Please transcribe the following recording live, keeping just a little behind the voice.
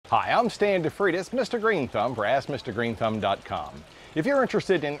Hi, I'm Stan DeFreitas, Mr. Green Thumb for AskMrGreenThumb.com. If you're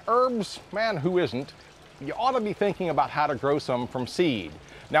interested in herbs, man, who isn't, you ought to be thinking about how to grow some from seed.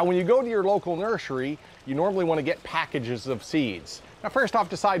 Now, when you go to your local nursery, you normally want to get packages of seeds. Now, first off,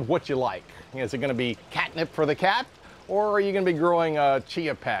 decide what you like. Is it going to be catnip for the cat? Or are you going to be growing a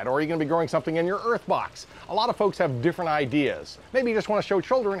chia pet? Or are you going to be growing something in your earth box? A lot of folks have different ideas. Maybe you just want to show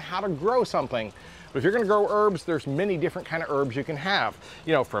children how to grow something. But if you're going to grow herbs, there's many different kind of herbs you can have.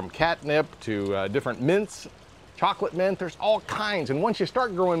 You know, from catnip to different mints, chocolate mint, there's all kinds. And once you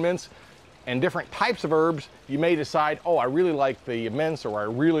start growing mints and different types of herbs, you may decide, oh, I really like the mints, or I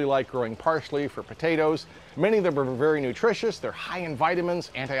really like growing parsley for potatoes. Many of them are very nutritious. They're high in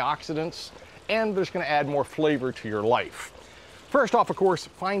vitamins, antioxidants, and they're just going to add more flavor to your life. First off, of course,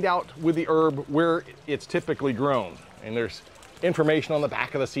 find out with the herb where it's typically grown. And there's information on the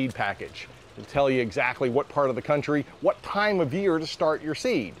back of the seed package. It'll tell you exactly what part of the country, what time of year to start your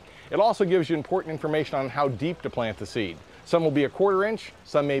seed. It also gives you important information on how deep to plant the seed. Some will be a 1/4 inch,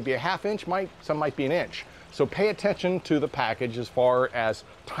 some may be a 1/2 inch, some might be an inch. So pay attention to the package as far as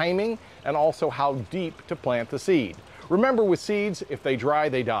timing and also how deep to plant the seed. Remember, with seeds, if they dry,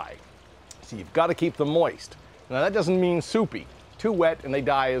 they die. So you've got to keep them moist. Now that doesn't mean soupy. Too wet and they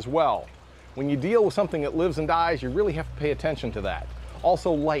die as well. When you deal with something that lives and dies, you really have to pay attention to that.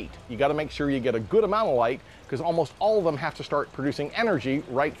 Also light. You got to make sure you get a good amount of light, because almost all of them have to start producing energy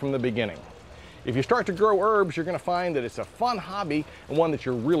right from the beginning. If you start to grow herbs, you're going to find that it's a fun hobby and one that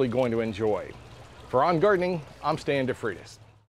you're really going to enjoy. For On Gardening, I'm Stan DeFreitas.